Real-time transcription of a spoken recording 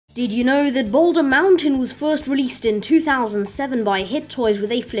Did you know that Boulder Mountain was first released in 2007 by Hit Toys with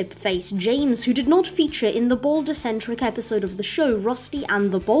a flip-faced James, who did not feature in the Boulder-centric episode of the show Rusty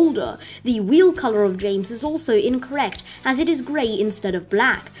and the Boulder? The wheel color of James is also incorrect, as it is grey instead of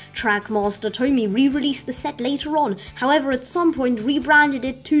black. Trackmaster Tommy re-released the set later on, however at some point rebranded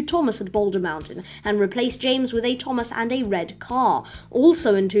it to Thomas at Boulder Mountain, and replaced James with a Thomas and a red car.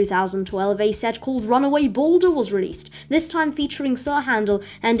 Also in 2012, a set called Runaway Boulder was released, this time featuring Sir Handel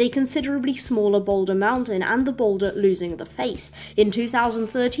and a considerably smaller Boulder Mountain and the Boulder losing the face. In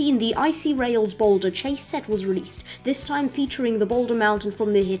 2013, the Icy Rails Boulder Chase set was released, this time featuring the Boulder Mountain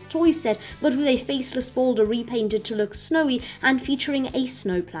from the Hit Toys set, but with a faceless Boulder repainted to look snowy and featuring a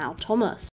snowplow Thomas.